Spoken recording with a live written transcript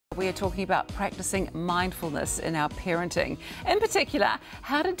we are talking about practicing mindfulness in our parenting. In particular,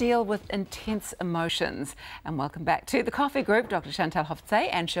 how to deal with intense emotions. And welcome back to the Coffee Group, Dr. Chantal Hofze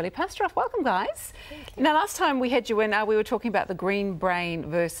and Shirley Pastroff. Welcome, guys. Thank you. Now, last time we had you in, we were talking about the green brain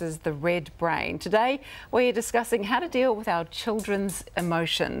versus the red brain. Today, we're discussing how to deal with our children's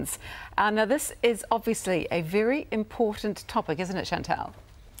emotions. Now, this is obviously a very important topic, isn't it, Chantal?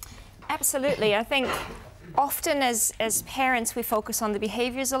 Absolutely. I think often as parents we focus on the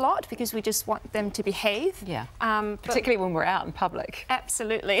behaviours a lot because we just want them to behave. Yeah. Particularly when we're out in public.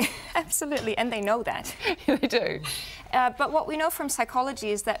 Absolutely. Absolutely. And they know that. They do. But what we know from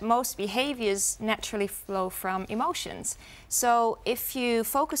psychology is that most behaviours naturally flow from emotions. So if you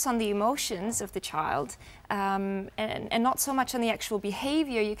focus on the emotions of the child and not so much on the actual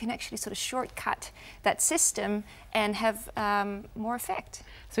behaviour, you can actually sort of shortcut that system and have more effect.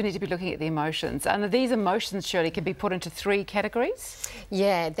 So we need to be looking at the emotions. And these emotions, Shirley, can be put into three categories?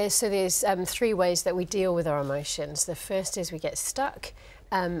 Yeah, there's three ways that we deal with our emotions. The first is we get stuck.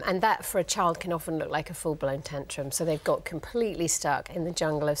 And that for a child can often look like a full-blown tantrum. So they've got completely stuck in the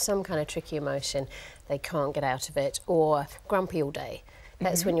jungle of some kind of tricky emotion. They can't get out of it, or grumpy all day.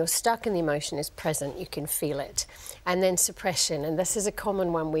 That's when you're stuck and the emotion is present, you can feel it. And then suppression, and this is a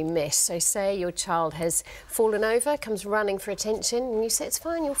common one we miss. So say your child has fallen over, comes running for attention, and you say, it's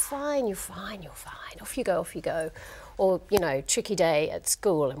fine, you're fine, you're fine, you're fine. Off you go, off you go. Or, you know, tricky day at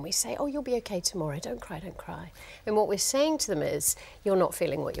school, and we say, oh, you'll be okay tomorrow, don't cry, don't cry. And what we're saying to them is, you're not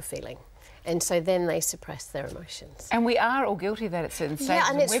feeling what you're feeling. And so then they suppress their emotions. And we are all guilty of that at certain stages. Yeah,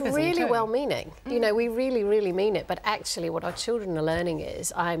 and it's really well well-meaning. You know, we really, really mean it. But actually what our children are learning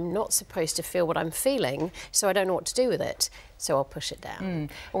is, I'm not supposed to feel what I'm feeling, so I don't know what to do with it, so I'll push it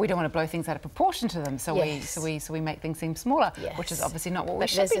down. Well, we don't want to blow things out of proportion to them, so we make things seem smaller, which is obviously not what we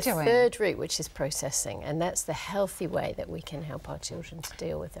should be doing. There's a third route, which is processing, and that's the healthy way that we can help our children to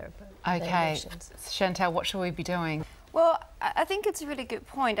deal with their emotions. Chantal, what should we be doing? Well, I think it's a really good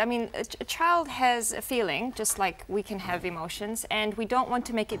point. I mean, a child has a feeling, just like we can have emotions, and we don't want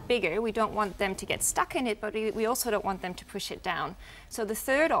to make it bigger. We don't want them to get stuck in it, but we also don't want them to push it down. So the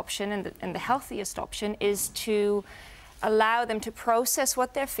third option, and the healthiest option, is to allow them to process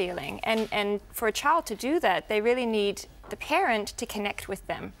what they're feeling. And for a child to do that, they really need the parent to connect with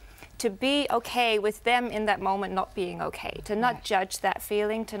them, to be okay with them in that moment not being okay, to not judge that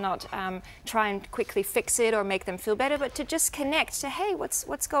feeling, to not try and quickly fix it or make them feel better, but to just connect to, hey,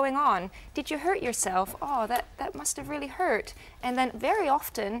 what's going on? Did you hurt yourself? Oh, that must have really hurt. And then very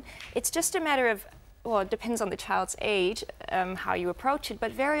often, it's just a matter of, well, it depends on the child's age, how you approach it,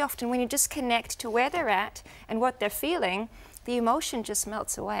 but very often when you just connect to where they're at and what they're feeling, the emotion just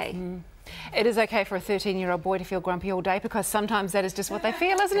melts away. It is okay for a 13-year-old boy to feel grumpy all day because sometimes that is just what they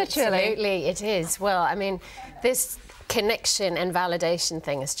feel, isn't it, Shirley? Absolutely, it is. Well, I mean, this connection and validation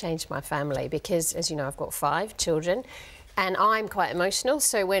thing has changed my family because, as you know, I've got 5 children and I'm quite emotional.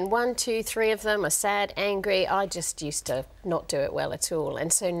 So when 1, 2, 3 of them are sad, angry, I just used to not do it well at all.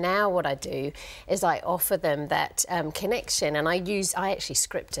 And so now what I do is I offer them that connection, and I actually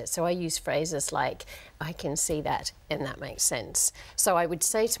script it. So I use phrases like, I can see that, and that makes sense. So I would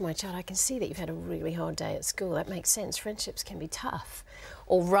say to my child, I can see that you've had a really hard day at school. That makes sense. Friendships can be tough.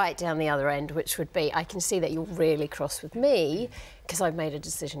 Or right down the other end, which would be, I can see that you're really cross with me because I've made a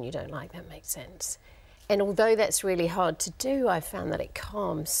decision you don't like. That makes sense. And although that's really hard to do, I found that it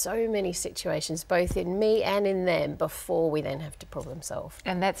calms so many situations, both in me and in them, before we then have to problem solve.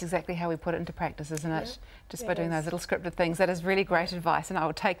 And that's exactly how we put it into practice, isn't it? Just by doing those little scripted things. That is really great advice, and I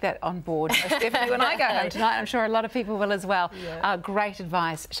will take that on board. Most definitely when I go home tonight. I'm sure a lot of people will as well. Great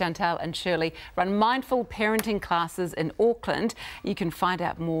advice, Chantal and Shirley. Run mindful parenting classes in Auckland. You can find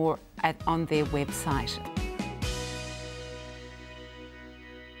out more on their website.